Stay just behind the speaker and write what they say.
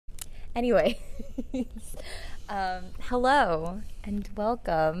Anyway, hello and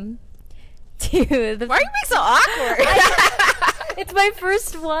welcome to the. Why are you being so awkward? It's my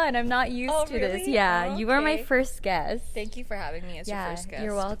first one. I'm not used to this. Really? Yeah, Oh, you are my okay. first guest. Thank you for having me as your first guest.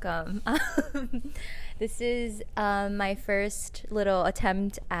 You're welcome. This is my first little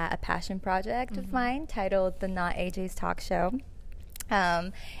attempt at a passion project of mine titled The Not AJ's Talk Show.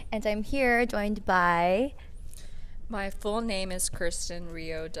 And I'm here joined by... My full name is Kirsten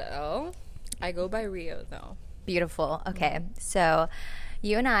Rio Dael. I go by Rio, though. Beautiful. Okay, so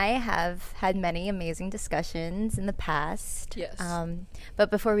you and I have had many amazing discussions in the past. Yes. But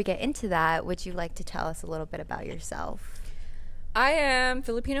before we get into that, would you like to tell us a little bit about yourself? I am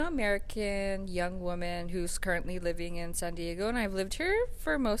Filipino-American young woman who's currently living in San Diego, and I've lived here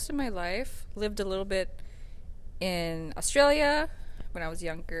for most of my life. Lived a little bit in Australia when I was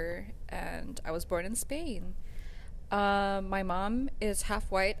younger, and I was born in Spain. My mom is half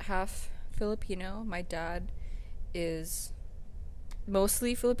white, half Filipino. My dad is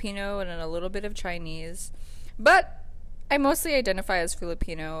mostly Filipino and a little bit of Chinese. But I mostly identify as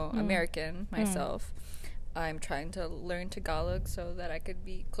Filipino-American myself. I'm trying to learn Tagalog so that I could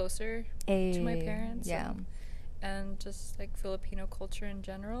be closer to my parents. Yeah. And just like Filipino culture in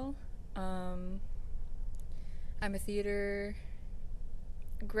general. I'm a theater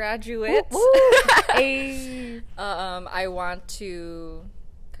graduate. I want to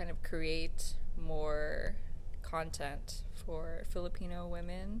kind of create more content for Filipino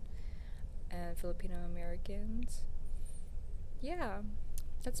women and Filipino Americans. Yeah,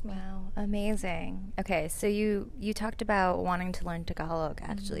 that's me. Wow, amazing. Okay, so you talked about wanting to learn Tagalog,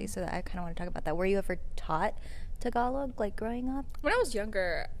 actually, so I kind of want to talk about that. Were you ever taught Tagalog, like, growing up? When I was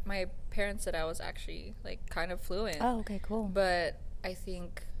younger, my parents said I was actually, like, kind of fluent. Oh, okay, cool. But I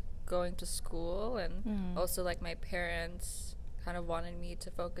think going to school and also, like, my parents kind of wanted me to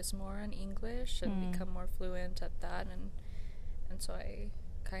focus more on English and become more fluent at that. And so I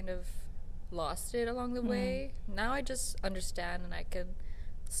kind of lost it along the way. Now I just understand and I can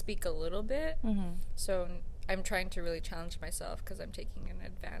speak a little bit. So I'm trying to really challenge myself because I'm taking an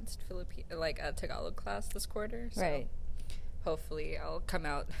advanced a Tagalog class this quarter. So Right. hopefully I'll come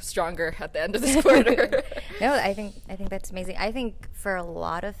out stronger at the end of this quarter. No, I think that's amazing. I think for a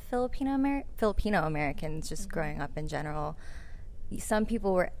lot of Filipino Americans, just growing up in general, some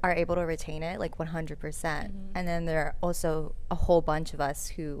people are able to retain it like 100%, and then there are also a whole bunch of us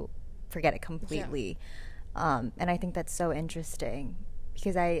who forget it completely. And I think that's so interesting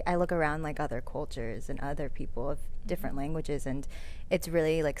because I look around like other cultures and other people of different languages, and it's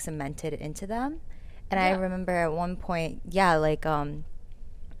really like cemented into them. And I remember at one point,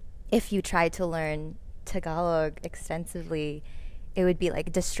 if you tried to learn Tagalog extensively, it would be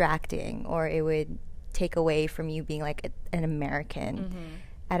like distracting, or it would take away from you being like an American.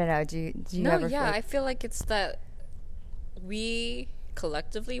 I don't know. Do you ever feel like... I feel like it's that we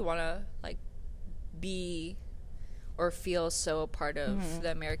collectively want to like be or feel so a part of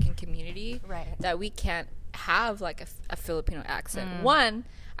the American community that we can't have like a Filipino accent. One,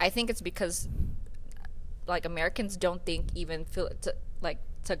 I think it's because like Americans don't think even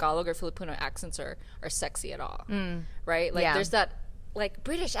Tagalog or Filipino accents are sexy at all, right? Like there's that like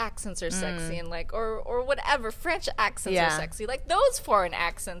British accents are sexy and like or whatever French accents are sexy. Like those foreign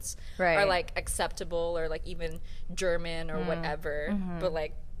accents are like acceptable, or like even German or whatever. But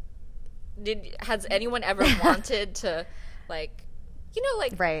like, has anyone ever wanted to like,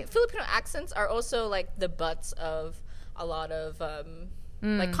 Filipino accents are also like the butts of a lot of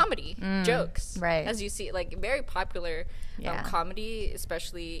like comedy jokes, right? As you see, like very popular comedy,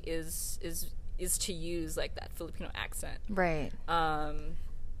 especially is to use like that Filipino accent, right? And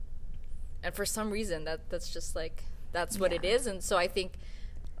for some reason that's just like that's what it is. And so I think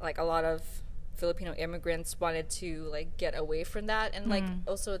like a lot of Filipino immigrants wanted to like get away from that, and like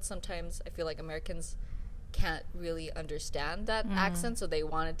also it's sometimes I feel like Americans can't really understand that accent, so they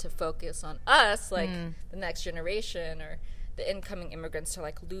wanted to focus on us, like the next generation or the incoming immigrants, to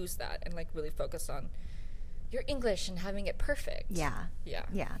like lose that and like really focus on your English and having it perfect. Yeah.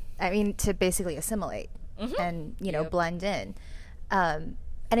 I mean, to basically assimilate and blend in. And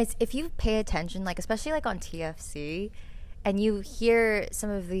it's, if you pay attention, like especially like on TFC, and you hear some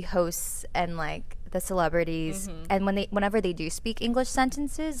of the hosts and like the celebrities, and whenever they do speak English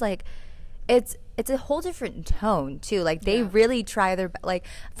sentences, like it's a whole different tone too. Like they really try their like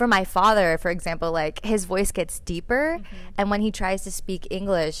for my father, for example, like his voice gets deeper, and when he tries to speak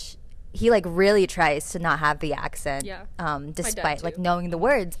English, he like really tries to not have the accent, despite like knowing the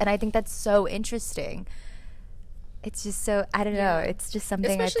words. And I think that's so interesting. It's just so, I don't know, it's just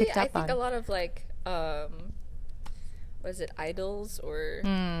something I picked up on. I think a lot of like what is it, idols or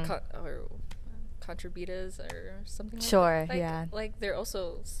or contributas or something like sure that. Like, yeah, like they're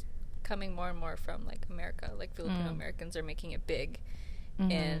also coming more and more from like America. Like Filipino Americans are making it big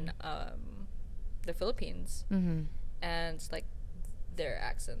in the Philippines, and like their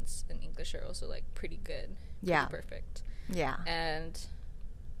accents in English are also like pretty good, pretty perfect. Yeah. And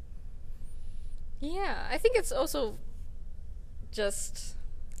yeah, I think it's also just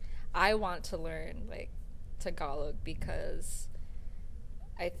I want to learn like Tagalog because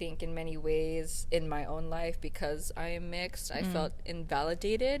I think in many ways in my own life, because I am mixed, I felt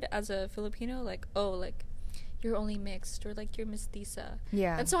invalidated as a Filipino, like, oh, like you're only mixed, or like you're mestiza.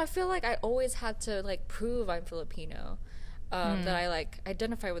 Yeah. And so I feel like I always had to like prove I'm Filipino, that I like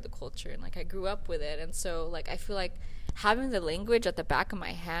identify with the culture and like I grew up with it. And so like I feel like having the language at the back of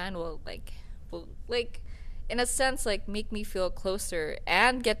my hand will in a sense like make me feel closer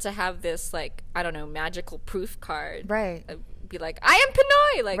and get to have this like, I don't know, magical proof card. Right. Be like, I am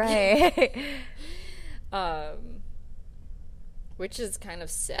Pinoy, like, right. Which is kind of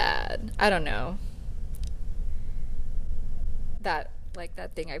sad. I don't know. That like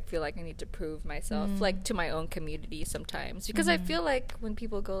that thing I feel like I need to prove myself like to my own community sometimes, because I feel like when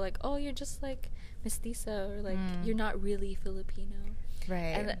people go like, oh, you're just like mestiza, or like you're not really Filipino,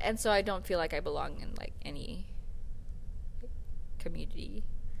 right, and so I don't feel like I belong in like any community.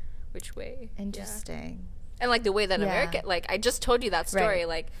 Which way? Interesting. And like the way that America, like I just told you that story, right.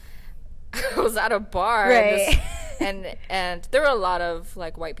 like I was at a bar, right. and there were a lot of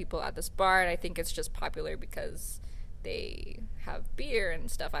like white people at this bar, and I think it's just popular because they have beer and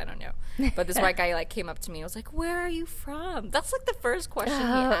stuff. I don't know. But this white guy like came up to me and was like, "Where are you from?" That's like the first question he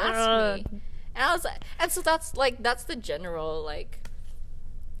asked me. And I was like, and so that's the general like,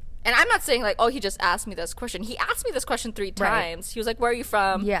 and I'm not saying like, oh, he just asked me this question. He asked me this question 3 times. Right. He was like, "Where are you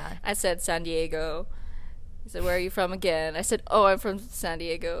from?" Yeah. I said San Diego. He said, "Where are you from again?" I said, "Oh, I'm from San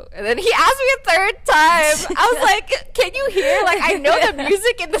Diego." And then he asked me a 3rd time. I was like, "Can you hear? Like, I know the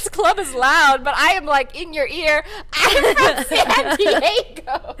music in this club is loud, but I am like in your ear. I'm from San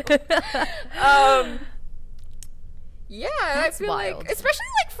Diego." Yeah, that's I feel wild. like, especially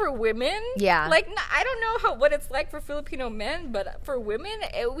like for women. Yeah. Like, I don't know what it's like for Filipino men, but for women,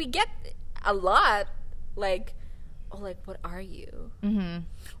 we get a lot like, oh, like, what are you?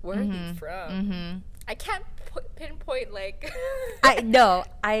 Where are you from? I can't pinpoint like. I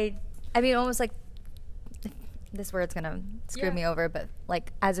mean, almost like this word's gonna screw me over, but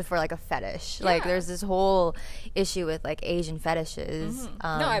like as if we're like a fetish. Like there's this whole issue with like Asian fetishes. No,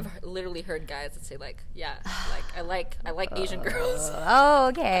 I've literally heard guys that say like, like I like Asian girls. Oh,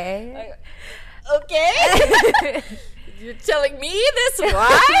 okay. Okay. You're telling me this?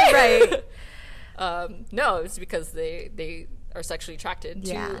 Why? Right. No, it's because they are sexually attracted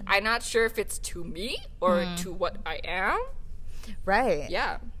to. I'm not sure if it's to me or to what I am. Right.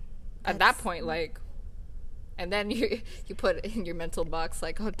 Yeah. At that point, like, and then you put in your mental box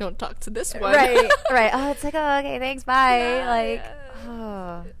like, oh, don't talk to this one. Right. Right. Oh, it's like, oh, okay, thanks, bye. Yeah, like, yeah.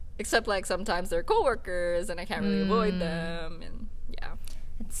 oh. Except like sometimes they're coworkers and I can't really avoid them, and yeah.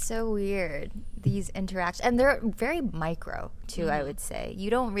 It's so weird, these interactions, and they're very micro too. I would say you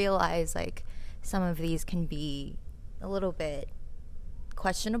don't realize like some of these can be a little bit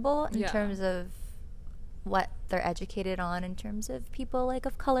questionable in terms of what they're educated on, in terms of people like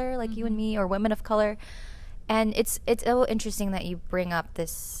of color, like you and me, or women of color. And it's so interesting that you bring up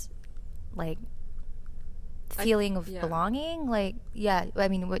this like feeling of belonging. Like, I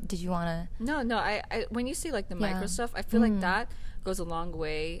mean, what did you want to? No, I when you say like the micro stuff, I feel like that goes a long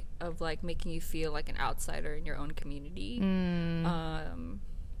way of like making you feel like an outsider in your own community.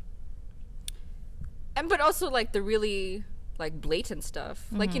 And but also like the really like blatant stuff,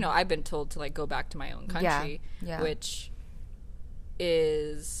 like, you know, I've been told to like go back to my own country, which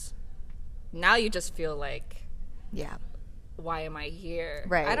is, now you just feel like, why am I here?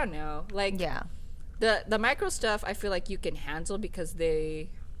 Right. I don't know, like, the micro stuff I feel like you can handle because they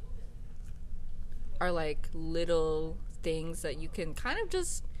are like little things that you can kind of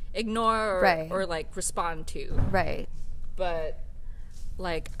just ignore or like respond to. Right. But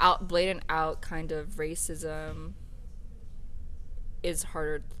like blatant out kind of racism is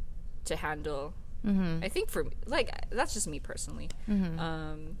harder to handle. I think for me, like, that's just me personally.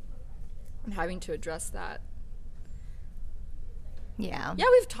 Having to address that. Yeah,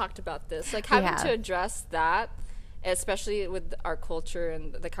 we've talked about this, like having to address that, especially with our culture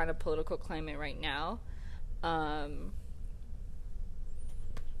and the kind of political climate right now. I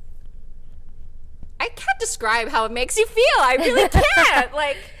can't describe how it makes you feel. I really can't.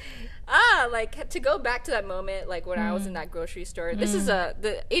 Like, Like to go back to that moment, like when I was in that grocery store. This is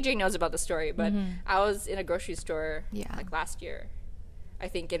the AJ knows about the story, but I was in a grocery store like last year, I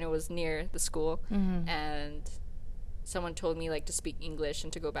think, and it was near the school, and someone told me like to speak English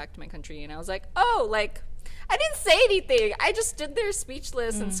and to go back to my country, and I was like, oh, like I didn't say anything. I just stood there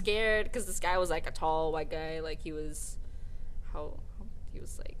speechless and scared because this guy was like a tall white guy, like he was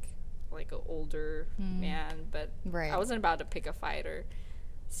like an older man, but I wasn't about to pick a fight or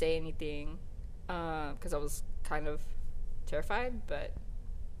say anything because I was kind of terrified. But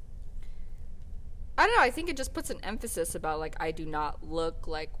I don't know, I think it just puts an emphasis about like I do not look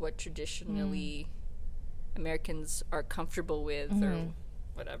like what traditionally Americans are comfortable with or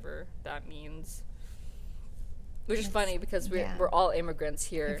whatever that means, which is funny because we're all immigrants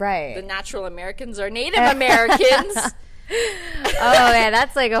here, right? The natural Americans are Native Americans. Oh man,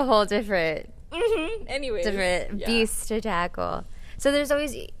 that's like a whole different different beast to tackle. So there's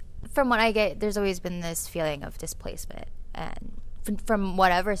always, from what I get, there's always been this feeling of displacement, and from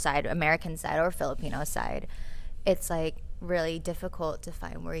whatever side, American side or Filipino side, it's like really difficult to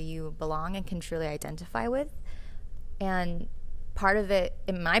find where you belong and can truly identify with. And part of it,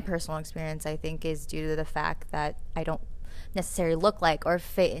 in my personal experience, I think is due to the fact that I don't necessarily look like or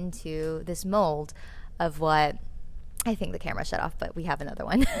fit into this mold of what, I think the camera shut off, but we have another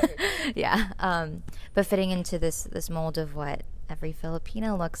one. But fitting into this mold of what every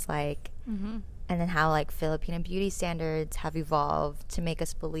Filipino looks like, and then how like Filipina beauty standards have evolved to make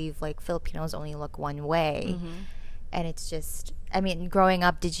us believe like Filipinos only look one way. And it's just, I mean, growing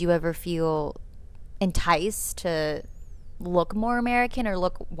up, did you ever feel enticed to look more American or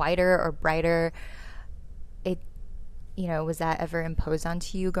look whiter or brighter? Was that ever imposed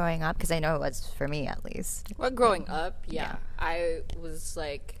onto you growing up? Because I know it was for me, at least. Well, growing up, I was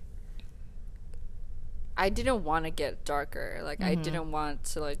like, I didn't want to get darker. Like, I didn't want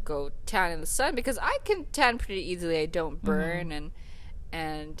to like go tan in the sun because I can tan pretty easily. I don't burn,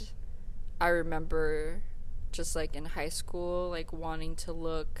 and I remember just like in high school, like wanting to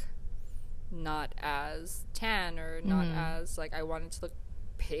look not as tan or not as like, I wanted to look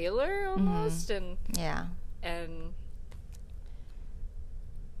paler almost, and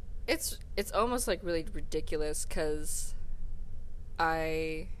it's almost like really ridiculous because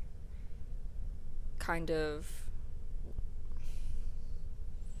I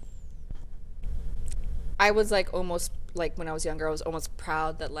was like almost like when I was younger, I was almost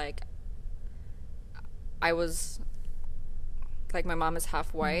proud that like I was like, my mom is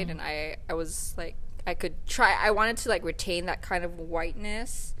half white, and I was like, I wanted to like retain that kind of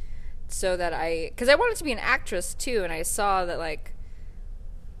whiteness so that because I wanted to be an actress too, and I saw that like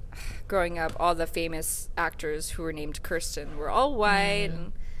growing up, all the famous actors who were named Kirsten were all white,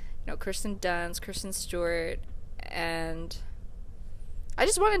 and Kirsten Dunst, Kristen Stewart, and I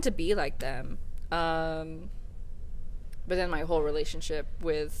just wanted to be like them. But then my whole relationship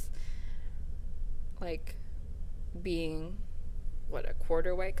with like being a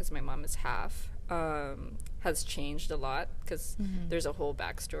quarter white, because my mom is half, has changed a lot because there's a whole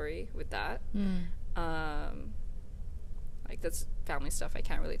backstory with that. Like that's family stuff I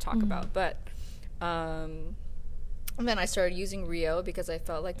can't really talk about, but and then I started using Rio because I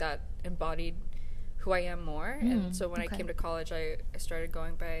felt like that embodied who I am more. And so when I came to college, I started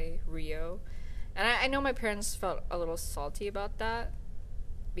going by Rio, and I know my parents felt a little salty about that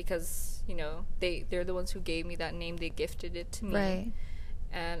because they're the ones who gave me that name. They gifted it to me, right?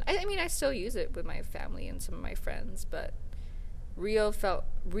 And I mean I still use it with my family and some of my friends, but Rio felt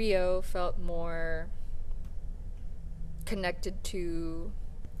more connected to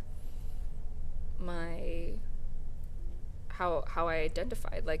my how I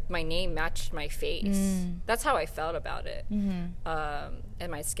identified. Like my name matched my face. That's how I felt about it. And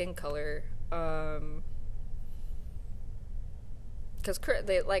my skin color, because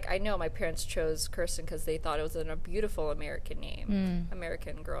I know my parents chose Kirsten because they thought it was a beautiful American name,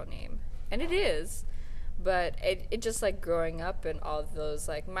 American girl name, and it is. But it just like growing up and all those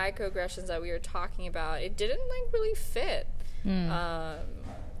like microaggressions that we were talking about, it didn't like really fit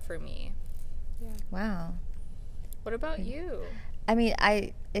for me. Yeah. Wow. What about you? I mean,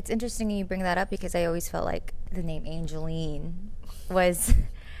 it's interesting you bring that up because I always felt like the name Angeline was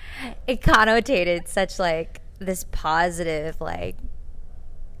it connotated such like this positive, like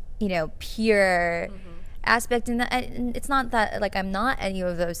pure aspect, and it's not that like I'm not any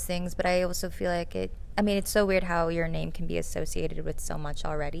of those things, but I also feel like it's so weird how your name can be associated with so much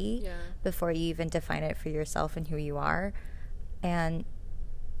already before you even define it for yourself and who you are. And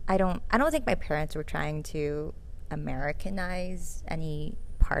I don't think my parents were trying to Americanize any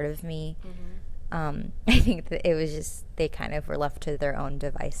part of me. I think that it was just they kind of were left to their own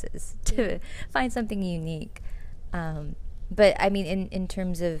devices to find something unique. But I mean, in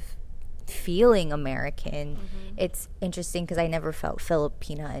terms of feeling American, it's interesting because I never felt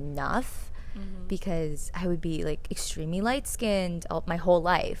Filipina enough. Because I would be like extremely light skinned my whole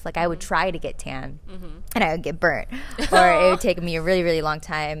life. Like I would try to get tan and I would get burnt, or it would take me a really, really long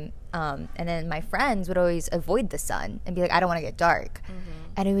time. And then my friends would always avoid the sun and be like, I don't want to get dark.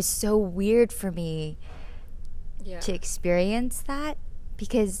 And it was so weird for me to experience that,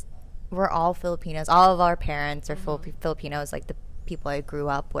 because we're all Filipinos. All of our parents are Filipinos, like the people I grew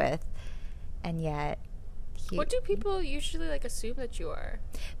up with. And yet what do people usually like assume that you are?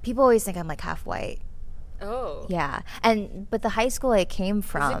 People always think I'm like half white. Oh. Yeah. But the high school I came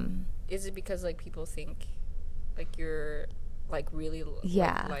from. Is it because like people think like you're like really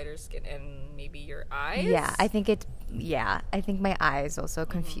like, lighter skin and maybe your eyes? Yeah. I think my eyes also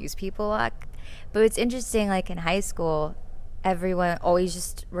confuse people a lot. But it's interesting, like in high school, everyone always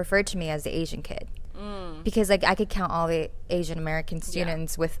just referred to me as the Asian kid. Because like I could count all the Asian American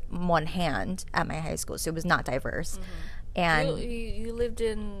students with one hand at my high school, so it was not diverse. And you lived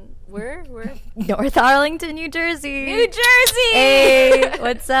in where? North Arlington, New Jersey. New Jersey. Hey,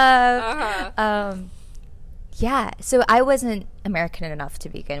 what's up? Yeah, so I wasn't American enough to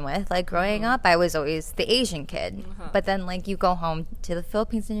begin with. Like growing up, I was always the Asian kid. But then like you go home to the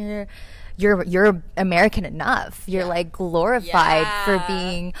Philippines and you're American enough. You're like glorified for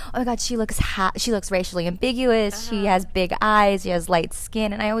being, oh my God, she looks racially ambiguous. She has big eyes. She has light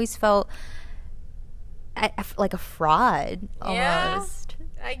skin. And I always felt like a fraud almost.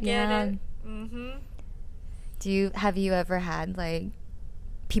 Yeah, I get it. Have you ever had like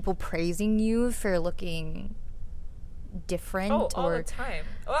people praising you for looking different? All the time.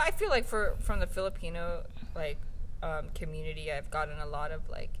 Well, I feel like from the Filipino like community, I've gotten a lot of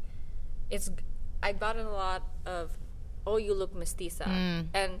like, I've gotten a lot of, oh, you look mestiza,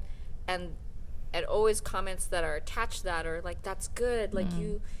 and always comments that are attached to that, or like, that's good, like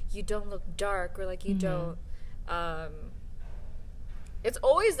you don't look dark, or like you don't. It's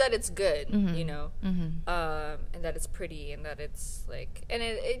always that it's good, you know, and that it's pretty, and that it's like, and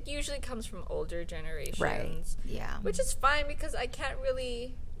it usually comes from older generations, right? Yeah, which is fine, because I can't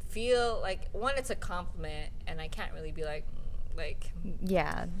really feel like, one, it's a compliment, and I can't really be like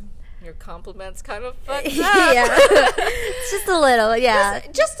your compliment's kind of fucked up. It's just a little,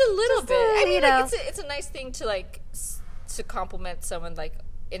 just a little bit. I mean, like, know. it's a nice thing to like to compliment someone like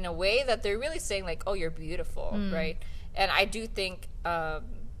in a way that they're really saying like, oh, you're beautiful, right? And I do think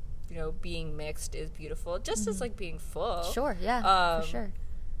you know, being mixed is beautiful, just as like being full. Sure, for sure.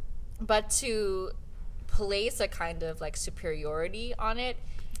 But to place a kind of like superiority on it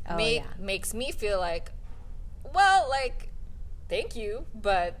makes me feel like, well, like, thank you,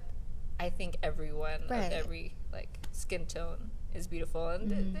 but I think everyone of every like skin tone is beautiful,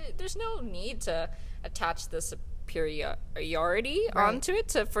 and there's no need to attach the superiority onto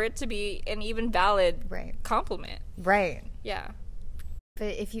it for it to be an even valid compliment. Right. Yeah.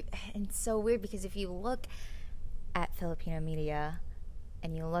 But it's so weird, because if you look at Filipino media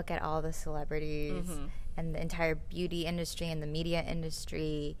and you look at all the celebrities and the entire beauty industry and the media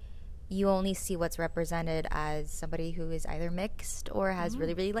industry, you only see what's represented as somebody who is either mixed or has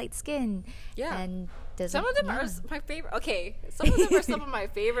really, really light skin. Yeah. And some of them are my favorite. Okay. Some of them are some of my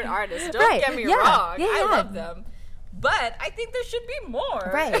favorite artists. Don't get me wrong. I love them. But I think there should be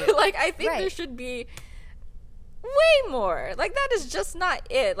more. Right. Like, I think there should be way more. Like, that is just not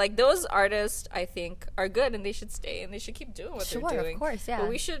it. Like, those artists, I think, are good, and they should stay, and they should keep doing what they're doing. Sure, of course, yeah. But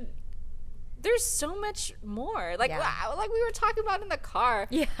we should... There's so much more. Like, like we were talking about in the car.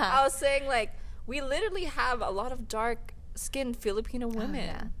 Yeah. I was saying, like, we literally have a lot of dark-skinned Filipino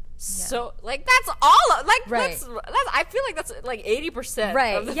women. So, like, that's all. Like, that's I feel like that's like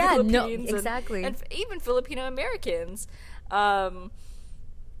 80% of the Philippines. Exactly. And even Filipino Americans. And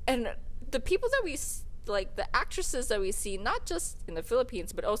the people that we like, the actresses that we see, not just in the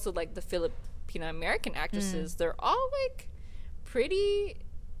Philippines, but also like the Filipino American actresses, they're all like pretty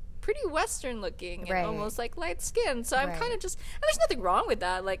Western looking and almost like light skin. So I'm kind of just, and there's nothing wrong with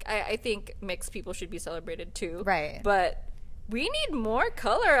that. Like, I think mixed people should be celebrated too. Right. But we need more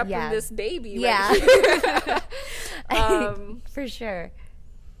color up in this baby. Yeah. For sure.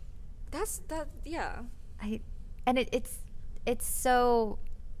 That's that. Yeah. It's so,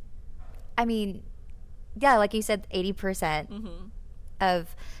 I mean, yeah, like you said, 80%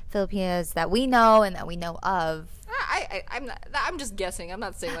 of Filipinos that we know and that we know of. I'm just guessing. I'm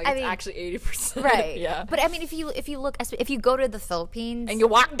not saying like it's actually 80%. Right. Yeah. But I mean, if you go to the Philippines and you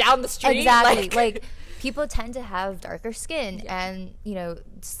walk down the street, exactly, like people tend to have darker skin, and you know,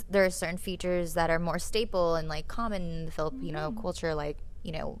 there are certain features that are more staple and like common in the Filipino culture, like,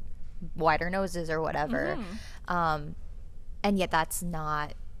 you know, wider noses or whatever, and yet that's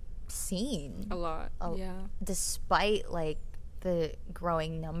not seen a lot, despite like the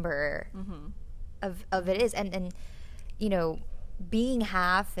growing number of it is, and you know, being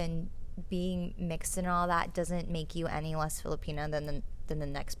half and being mixed and all that doesn't make you any less Filipino than the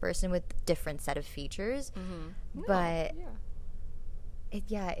next person with different set of features. But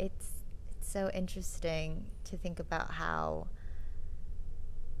it's so interesting to think about how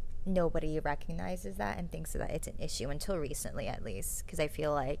nobody recognizes that and thinks that it's an issue until recently, at least, because I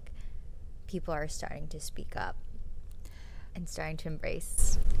feel like people are starting to speak up and starting to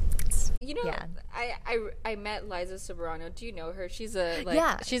embrace. You know, I met Liza Soberano. Do you know her? She's a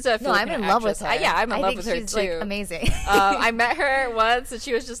no, I'm in love with her. I'm in love with her she's, too. Like, amazing. I met her once, and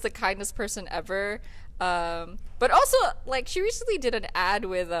she was just the kindest person ever. But also, like, she recently did an ad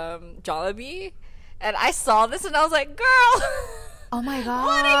with Jollibee, and I saw this, and I was like, "Girl, oh my god,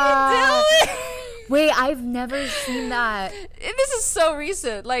 what are you doing?" Wait, I've never seen that. This is so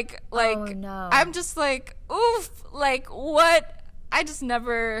recent. Like, oh, no. I'm just like, oof. Like, what? I just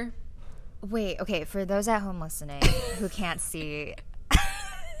never. Wait, okay, for those at home listening who can't see,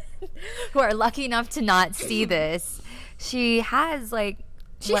 who are lucky enough to not see this, she has like...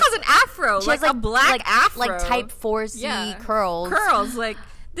 She has an afro, like a black afro. Like type 4C curls. Curls, like,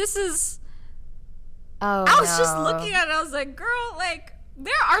 this is... Oh, I was just looking at it, I was like, girl, like,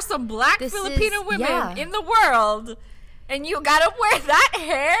 there are some black Filipino women in the world... And you gotta wear that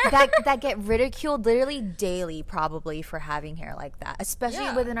hair? That get ridiculed literally daily, probably, for having hair like that.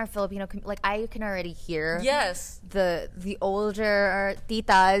 Especially within our Filipino community. Like, I can already hear the older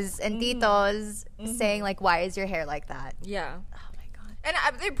titas and titos saying, like, why is your hair like that? Yeah. Oh, my God. And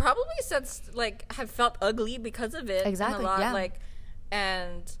they probably said, like, have felt ugly because of it. Exactly, a lot, like,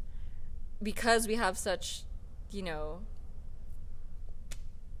 and because we have such, you know,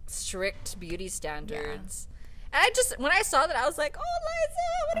 strict beauty standards... And I just, when I saw that, I was like, oh, Liza,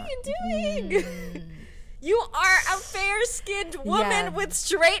 what are you doing? You are a fair-skinned woman with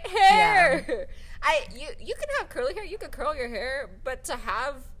straight hair. You can have curly hair, you can curl your hair, but to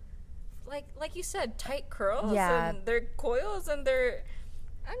have, like you said, tight curls and their coils and their,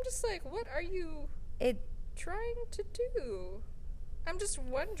 I'm just like, what are you trying to do? I'm just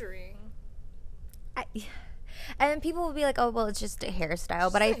wondering. And people will be like, oh, well, it's just a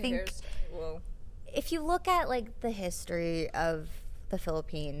hairstyle. But I think... if you look at like the history of the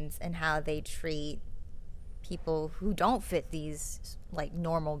Philippines and how they treat people who don't fit these like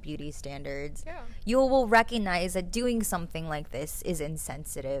normal beauty standards, you will recognize that doing something like this is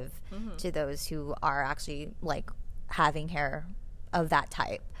insensitive to those who are actually like having hair of that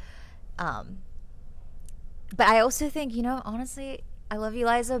type. But I also think, you know, honestly, I love you,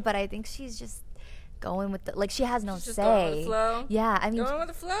 Liza, but I think she's just going with the, like, she has no say. Going with the flow. Yeah, I mean, going with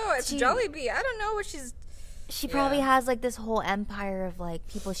the flow. It's Jollibee. I don't know what she's. She probably has like this whole empire of like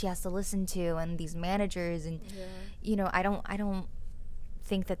people she has to listen to and these managers and you know, I don't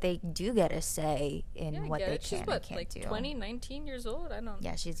think that they do get a say in what they can and can't do. 20, 19 years old. I don't.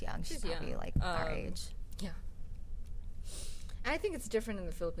 Yeah, she's young. She's probably like our age. Yeah. And I think it's different in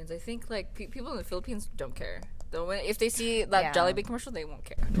the Philippines. I think like people in the Philippines don't care. If they see that Jollibee commercial, they won't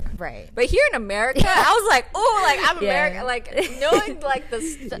care. Right. But here in America, I was like, oh, like I'm American. Like knowing like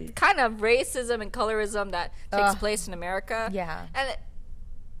the kind of racism and colorism that takes place in America. Yeah. And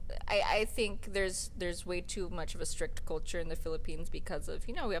I think there's way too much of a strict culture in the Philippines because of,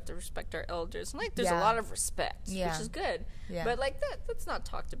 you know, we have to respect our elders. And like there's a lot of respect, which is good. Yeah. But like that's not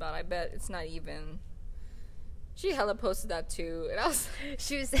talked about. I bet it's not even. She hella posted that too, and I was.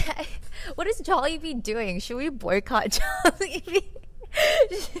 She was. What is Jollibee doing? Should we boycott Jollibee?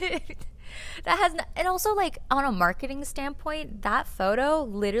 That has, and also like on a marketing standpoint, that photo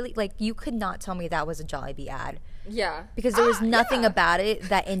literally, like, you could not tell me that was a Jollibee ad. Yeah, because there was nothing about it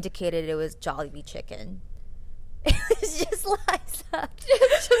that indicated it was Jollibee chicken. It was just Liza.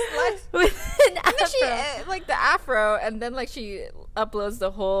 Just Liza with an afro. And then she like the afro, and then like she uploads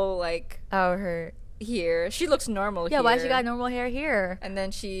the whole like her. Here she looks normal. Yeah, why she got normal hair here? And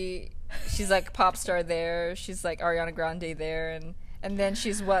then she's like pop star there. She's like Ariana Grande there, and then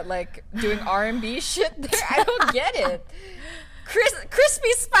she's like doing R&B shit there. I don't get it.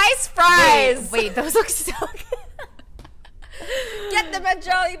 Crispy spice fries. Wait, those look so good. Get them at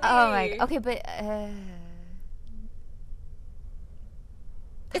Jollibee. Oh my. Okay, but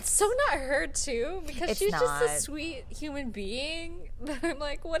it's so not her too, because she's just a sweet human being. But I'm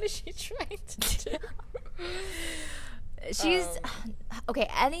like, what is she trying to do? She's okay.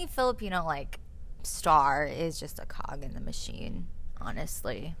 Any Filipino like star is just a cog in the machine,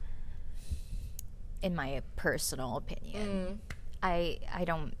 honestly, in my personal opinion. I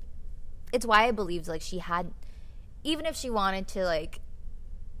don't, it's why I believed like she had, even if she wanted to like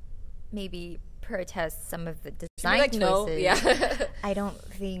maybe protest some of the design like, choices, no, yeah. I don't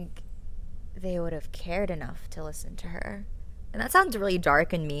think they would have cared enough to listen to her. And that sounds really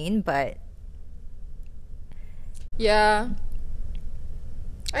dark and mean, but yeah,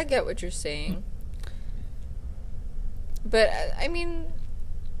 I get what you're saying. But I mean,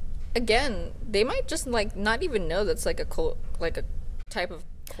 again, they might just like not even know that's like a type of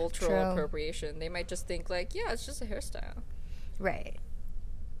cultural appropriation. They might just think like, yeah, it's just a hairstyle. Right.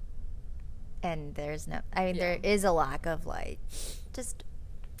 And there's no, I mean, there is a lack of like just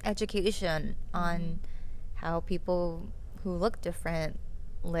education on how people who look different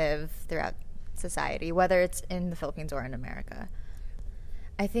live throughout society, whether it's in the Philippines or in America.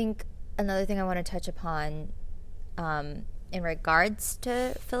 I think another thing I want to touch upon in regards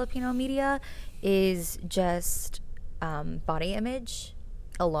to Filipino media is just body image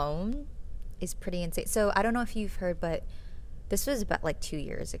alone is pretty insane. So I don't know if you've heard, but this was about like 2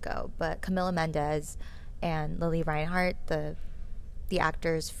 years ago, but Camila Mendez and Lily Reinhart, the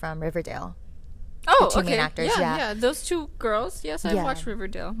actors from Riverdale. Oh, the two okay. main actors, yeah. Those two girls. Yes, I've watched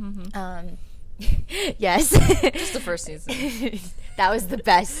Riverdale. Yes. Just the first season. That was the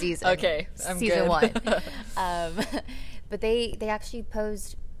best season. Okay, I'm season good. 1. But they actually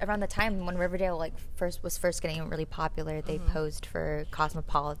posed around the time when Riverdale like was first getting really popular. They posed for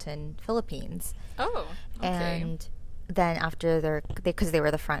Cosmopolitan Philippines. Oh, okay. And then after because they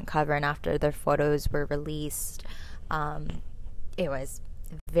were the front cover, and after their photos were released, it was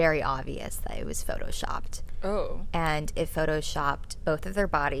very obvious that it was photoshopped. Oh. And it photoshopped both of their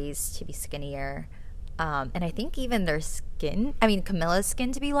bodies to be skinnier, and I think even their skin, I mean Camilla's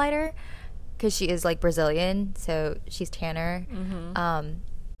skin, to be lighter, because she is like Brazilian, so she's tanner.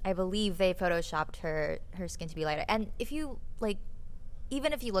 I believe they photoshopped her skin to be lighter, and if you like,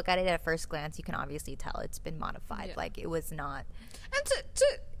 even if you look at it at first glance, you can obviously tell it's been modified. Yeah. Like, it was not. And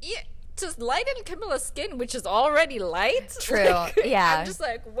to lighten Camilla's skin, which is already light. True. Like, yeah. I'm just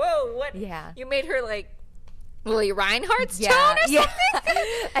like, whoa, what? Yeah. You made her like Lily Reinhardt's tone or something?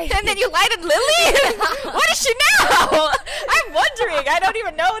 And then you lightened Lily? What is she now? I'm wondering. I don't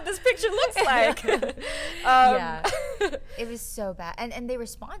even know what this picture looks like. Yeah. It was so bad. And they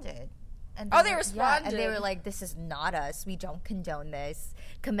responded. And they responded. Yeah, and they were like, this is not us. We don't condone this.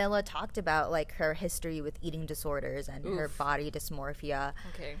 Camilla talked about like her history with eating disorders and her body dysmorphia.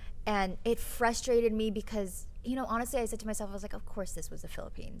 Okay. And it frustrated me because, you know, honestly, I said to myself, I was like, of course this was the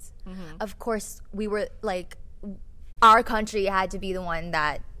Philippines. Of course we were like, our country had to be the one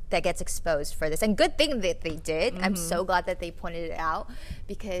that gets exposed for this. And good thing that they did. I'm so glad that they pointed it out,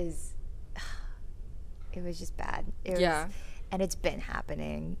 because it was just bad. And it's been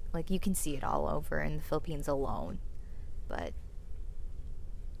happening. Like, you can see it all over in the Philippines alone. But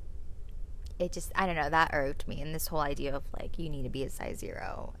it just, I don't know, that irked me. And this whole idea of, like, you need to be a size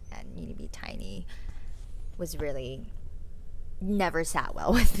 0 and you need to be tiny was really never sat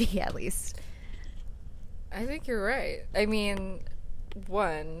well with me, at least. I think you're right. I mean,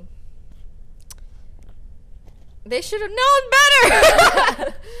 one, they should have known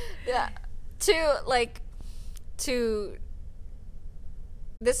better. Yeah. Two,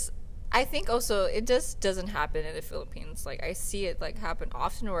 this, I think also it just doesn't happen in the Philippines. Like, I see it like happen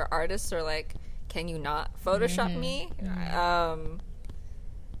often where artists are like, can you not Photoshop me?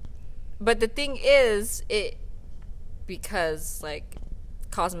 But the thing is, because like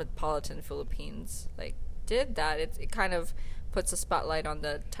Cosmopolitan Philippines like did that, it kind of puts a spotlight on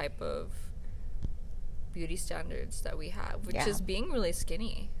the type of beauty standards that we have, which is being really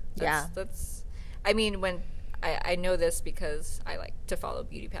skinny. That's I mean, when I know this because I like to follow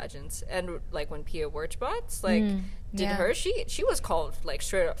beauty pageants, and like when Pia Wurtzbots like did her, she was called like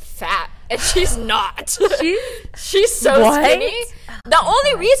straight up fat, and she's not. She's so skinny. The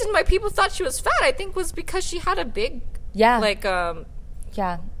only reason why people thought she was fat, I think, was because she had a big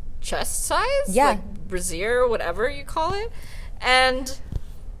chest size, like brassiere, whatever you call it, and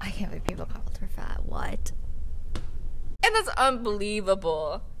I can't believe people called her fat. What? And that's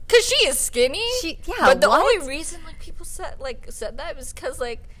unbelievable. Cause she is skinny, but the only reason like people said that was because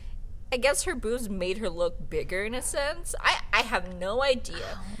like I guess her boobs made her look bigger in a sense. I have no idea.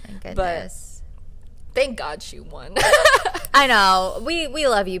 Oh my goodness! But thank God she won. I know, we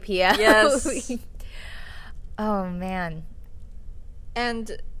love you, Pia. Yes. Oh man,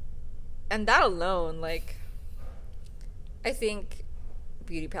 and that alone, like, I think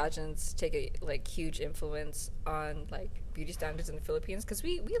beauty pageants take a like huge influence on like beauty standards in the Philippines, because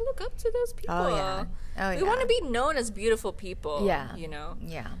we look up to those people. We want to be known as beautiful people. You know.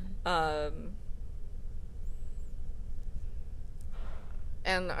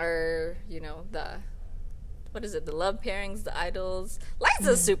 And our, you know, the love pairings, the idols.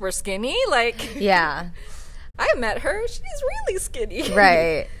 Liza's super skinny. Like, I met her. She's really skinny.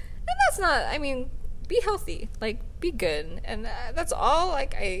 Right. And that's not, I mean, be healthy. Like, be good. And that's all,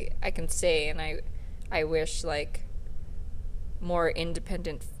 like, I can say. And I wish, like, more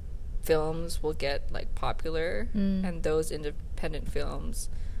independent films will get, like, popular. And those independent films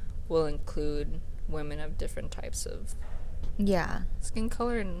will include women of different types of skin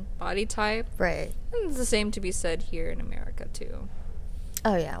color and body type. Right. And it's the same to be said here in America too.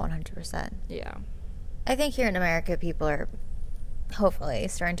 Oh yeah, 100%. Yeah. I think here in America people are hopefully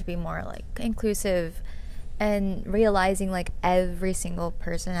starting to be more like inclusive and realizing like every single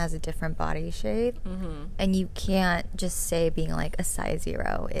person has a different body shape. And you can't just say being like a size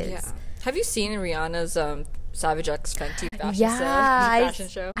 0 is. Have you seen Rihanna's Savage X Fenty fashion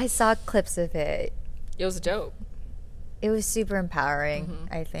show? I saw clips of it. It was dope. It was super empowering,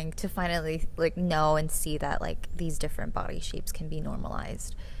 I think, to finally like know and see that like these different body shapes can be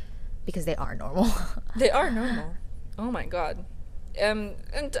normalized, because they are normal. They are normal. Oh my god. And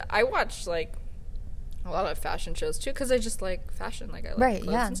I watch like a lot of fashion shows too, because I just like fashion. Like I like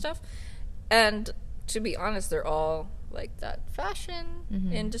clothes and stuff. And to be honest, they're all like that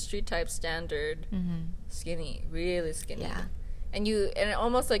fashion industry type standard, skinny, really skinny. And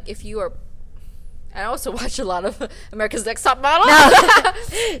almost like if you are. I also watch a lot of America's Next Top Model.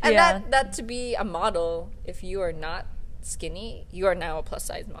 And that to be a model, if you are not skinny, you are now a plus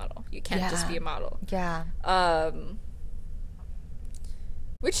size model. You can't just be a model.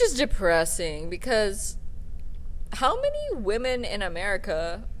 Which is depressing, because how many women in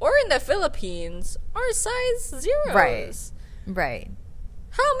America or in the Philippines are size 0s? Right.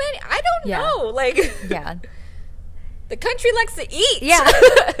 How many? I don't know. Like, the country likes to eat.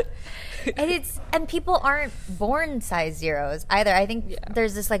 And people aren't born size 0s either. I think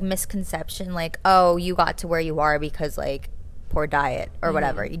there's this like misconception, like, oh, you got to where you are because like poor diet or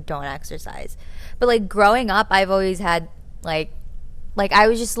whatever, you don't exercise. But like growing up, I've always had like I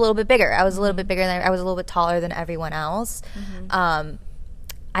was just a little bit bigger. I was a little bit bigger than I was a little bit taller than everyone else. I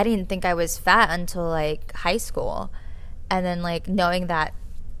didn't think I was fat until like high school, and then like knowing that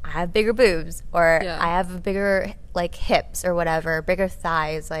I have bigger boobs or I have bigger like hips or whatever, bigger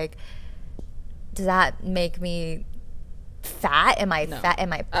thighs, like. Does that make me fat? Am I fat?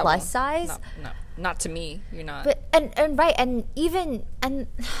 Am I plus size? No, not to me. You're not. But and right, and even and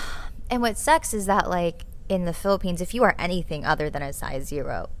what sucks is that like in the Philippines, if you are anything other than a size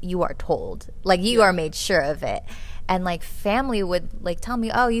 0, you are told, like you are made sure of it, and like family would like tell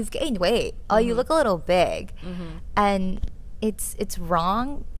me, oh, you've gained weight, oh, you look a little big, and it's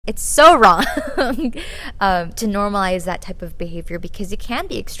wrong. It's so wrong to normalize that type of behavior, because it can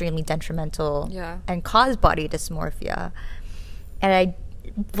be extremely detrimental and cause body dysmorphia. And I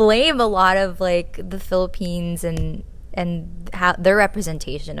blame a lot of like the Philippines and how their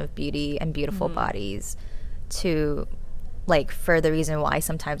representation of beauty and beautiful bodies to like for the reason why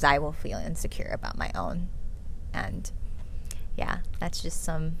sometimes I will feel insecure about my own. And that's just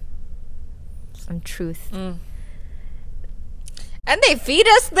some truth. And they feed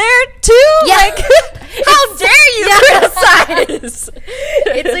us there too? Like, how dare you criticize?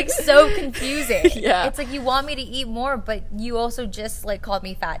 It's like so confusing. It's like you want me to eat more, but you also just like called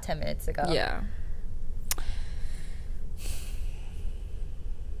me fat 10 minutes ago. And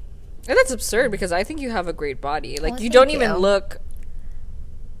that's absurd, because I think you have a great body. Like, you don't even look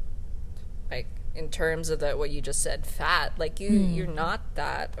like in terms of what you just said, fat. Like you're not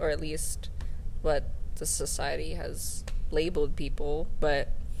that, or at least what the society has labeled people, but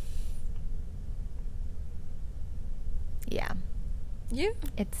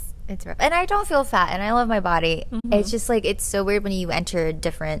it's rough. And I don't feel fat, and I love my body. It's just like it's so weird when you enter a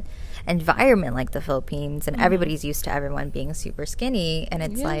different environment like the Philippines, and everybody's used to everyone being super skinny, and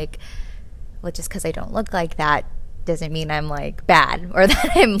it's like, well, just because I don't look like that doesn't mean I'm like bad or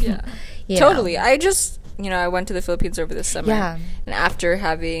that I'm totally. I just I went to the Philippines over this summer. And after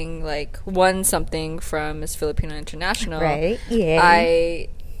having, like, won something from MISS Filipina International, I,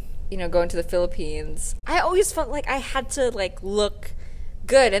 going to the Philippines, I always felt like I had to, like, look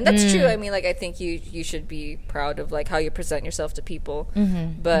good. And that's true. I mean, like, I think you should be proud of, like, how you present yourself to people.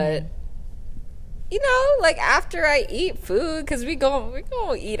 But, like, after I eat food, because we go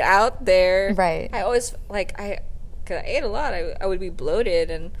eat out there. I always, like, because I ate a lot, I would be bloated,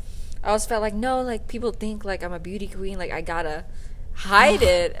 and I always felt like, no, like, people think, like, I'm a beauty queen, like, I gotta hide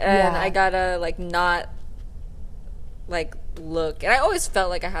it, and I gotta like not like look, and I always felt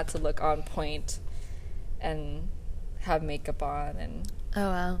like I had to look on point and have makeup on, and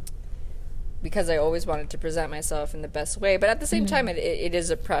because I always wanted to present myself in the best way, but at the same time it is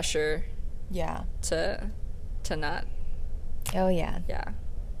a pressure to not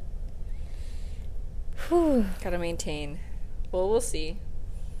gotta maintain. Well, we'll see.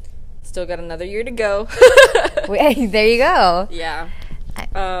 Still got another year to go. There you go. Yeah.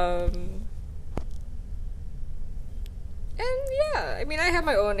 And yeah, I mean, I have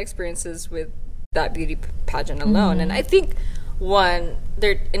my own experiences with that beauty pageant alone, and I think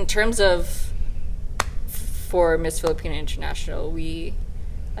in terms of for Miss Filipina International, we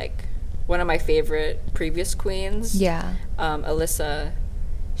like one of my favorite previous queens. Alyssa,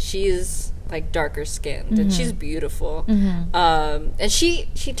 she's like darker skinned and she's beautiful. And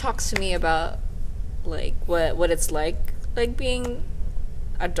she talks to me about like what it's like being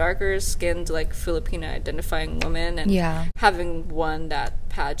a darker skinned like Filipina identifying woman and having won that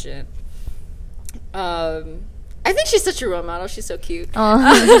pageant. I think she's such a role model. She's so cute.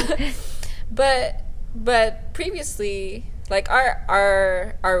 But previously, like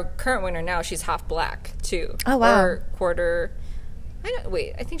our current winner now, she's half black too. Oh wow. Or quarter.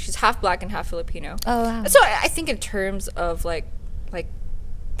 I think she's half black and half Filipino. Oh wow. So I think in terms of like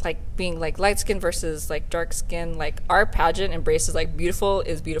being like light skin versus like dark skin, like our pageant embraces like beautiful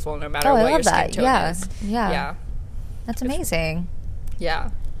is beautiful no matter what your skin tone is. Yeah. That's amazing.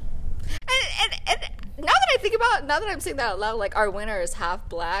 Yeah. And now that I'm saying that out loud, like our winner is half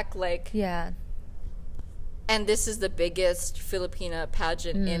black, like and this is the biggest Filipina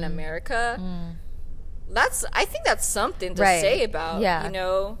pageant in America. I think that's something to say about, you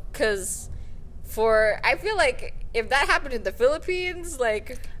know, because I feel like if that happened in the Philippines,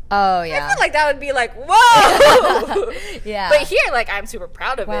 like, I feel like that would be like, whoa! But here, like, I'm super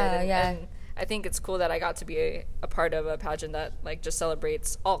proud of it. And I think it's cool that I got to be a part of a pageant that, like, just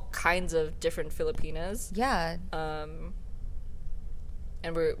celebrates all kinds of different Filipinas.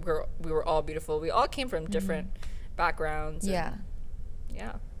 And we were all beautiful. We all came from different backgrounds. And,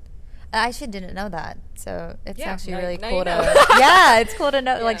 I actually didn't know that, so it's actually really cool you know. to it's cool to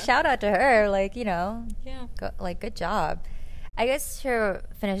know. Like, shout out to her, like, you know, good job. I guess to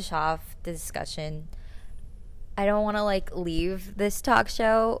finish off the discussion, I don't want to like leave this talk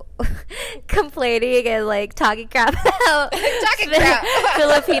show complaining and like talking crap about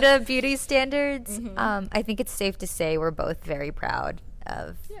Filipina Beauty Standards. I think it's safe to say we're both very proud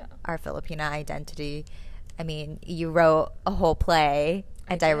of our Filipina identity. I mean, you wrote a whole play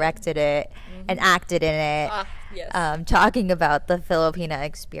and directed it and acted in it, talking about the Filipina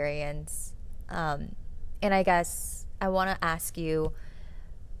experience. And I guess I want to ask you,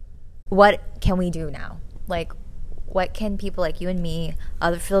 what can we do now? Like, what can people like you and me,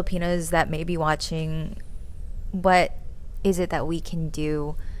 other Filipinos that may be watching, what is it that we can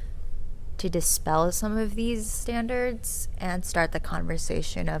do to dispel some of these standards and start the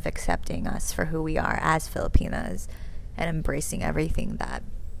conversation of accepting us for who we are as Filipinas and embracing everything that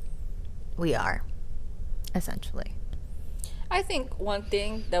we are, essentially? I think one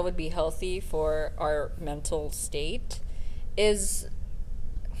thing that would be healthy for our mental state is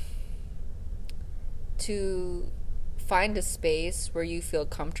to find a space where you feel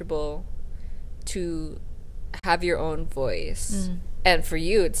comfortable to have your own voice. And for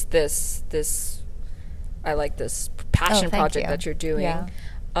you, it's this I like this passion project that you're doing,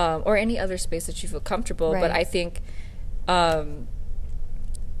 or any other space that you feel comfortable. But I think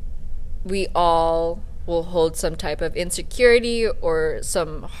we all will hold some type of insecurity or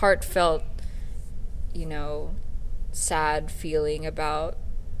some heartfelt, you know, sad feeling about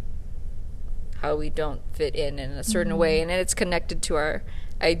how we don't fit in a certain way, and it's connected to our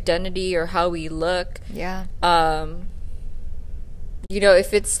identity or how we look. You know,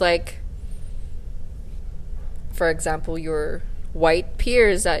 if it's like, for example, your white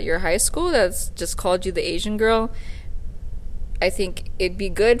peers at your high school that's just called you the Asian girl, I think it'd be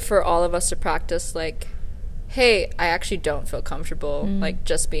good for all of us to practice like, hey, I actually don't feel comfortable like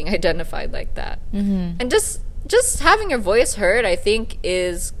just being identified like that. And just having your voice heard, I think,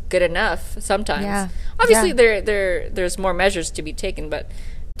 is good enough sometimes. Obviously there's more measures to be taken, but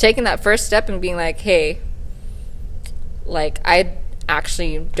taking that first step and being like, hey, like, I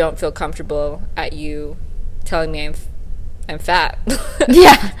actually don't feel comfortable at you telling me I'm fat.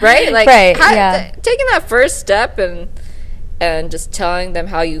 Right? Like, taking that first step and just telling them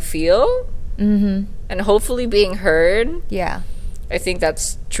how you feel, and hopefully being heard. I think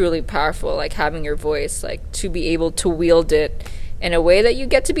that's truly powerful, like having your voice, like to be able to wield it in a way that you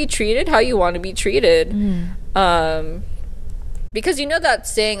get to be treated how you want to be treated. Because you know that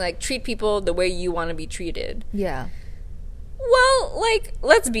saying, like, treat people the way you want to be treated. Yeah. Well, like,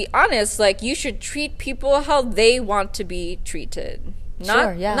 let's be honest. Like, you should treat people how they want to be treated.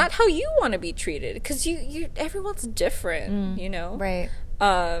 Not how you want to be treated. Because everyone's different, you know? Right.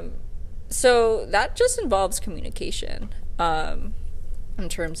 So that just involves communication. In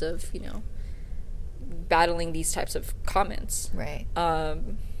terms of, you know, battling these types of comments. Right.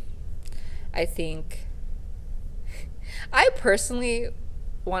 I think I personally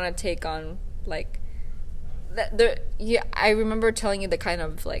want to take on, like, I remember telling you the kind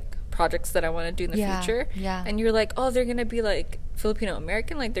of, like, projects that I want to do in the future. Yeah. And you're like, oh, they're going to be, like, Filipino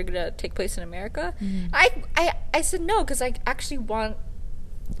American, like, they're going to take place in America. I said no, because I actually want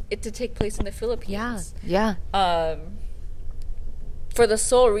it to take place in the Philippines. Yeah. For the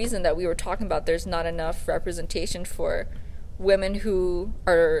sole reason that we were talking about, there's not enough representation for women who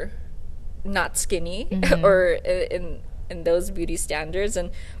are not skinny or in those beauty standards,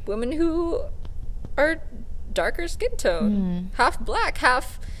 and women who are darker skin tone, half black,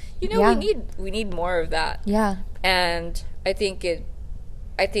 half, you know, we need more of that. Yeah. And I think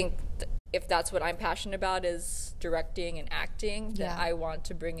if that's what I'm passionate about, is directing and acting, then I want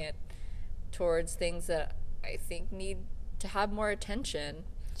to bring it towards things that I think need to have more attention.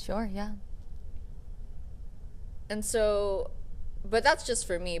 Sure, yeah. And so, but that's just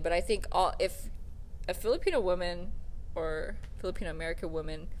for me. But I think if a Filipino woman or Filipino American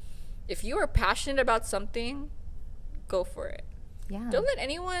woman, if you are passionate about something, go for it. Yeah. Don't let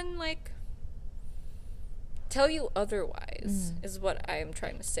anyone, like, tell you otherwise, is what I am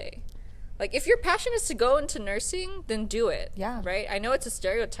trying to say. Like, if your passion is to go into nursing, then do it. Yeah. Right? I know it's a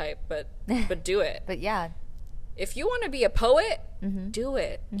stereotype, but do it. But yeah. If you want to be a poet, do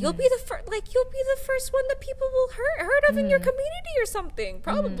it. You'll be the first one that people will heard of in your community or something,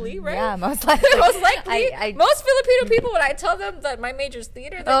 probably, right? Yeah, most likely. Most likely. Most Filipino people, when I tell them that my major's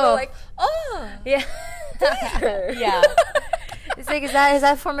theater, they go like, "Oh, yeah, theater." Yeah. It's like, is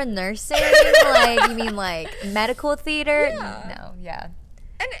that form of nursing? Like, you mean like medical theater? Yeah. No, yeah.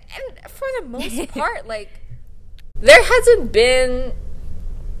 And for the most part, like, there hasn't been,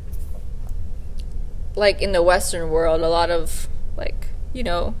 like, in the Western world, a lot of, like, you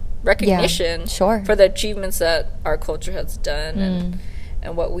know, recognition for the achievements that our culture has done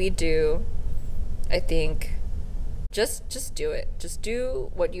and what we do. I think just do it. Just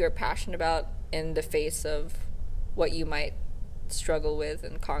do what you're passionate about in the face of what you might struggle with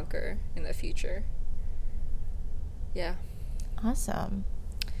and conquer in the future. Yeah. Awesome.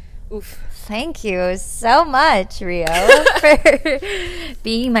 Oof. Thank you so much, Rio, for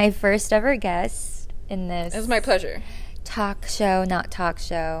being my first ever guest in this. It was my pleasure. Talk show, not talk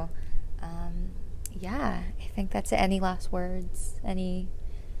show. Yeah, I think that's it. Any last words?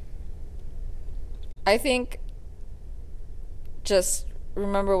 I think just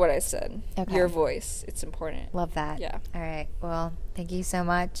remember what I said. Okay. Your voice. It's important. Love that. Yeah. All right. Well, thank you so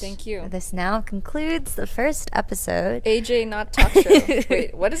much. Thank you. This now concludes the first episode. AJ Not Talk Show.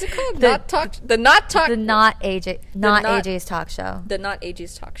 Wait, what is it called? Not AJ's Talk Show. The Not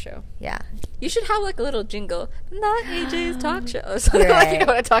AJ's Talk Show. Yeah. You should have, like, a little jingle. Not AJ's Talk Show. Or something like, you know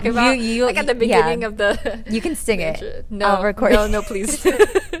what I'm talking about? Like at the beginning of the... You can sing it. No. I'll record No, please.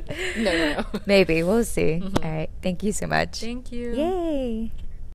 No. Maybe. We'll see. All right. Thank you so much. Thank you. Yay.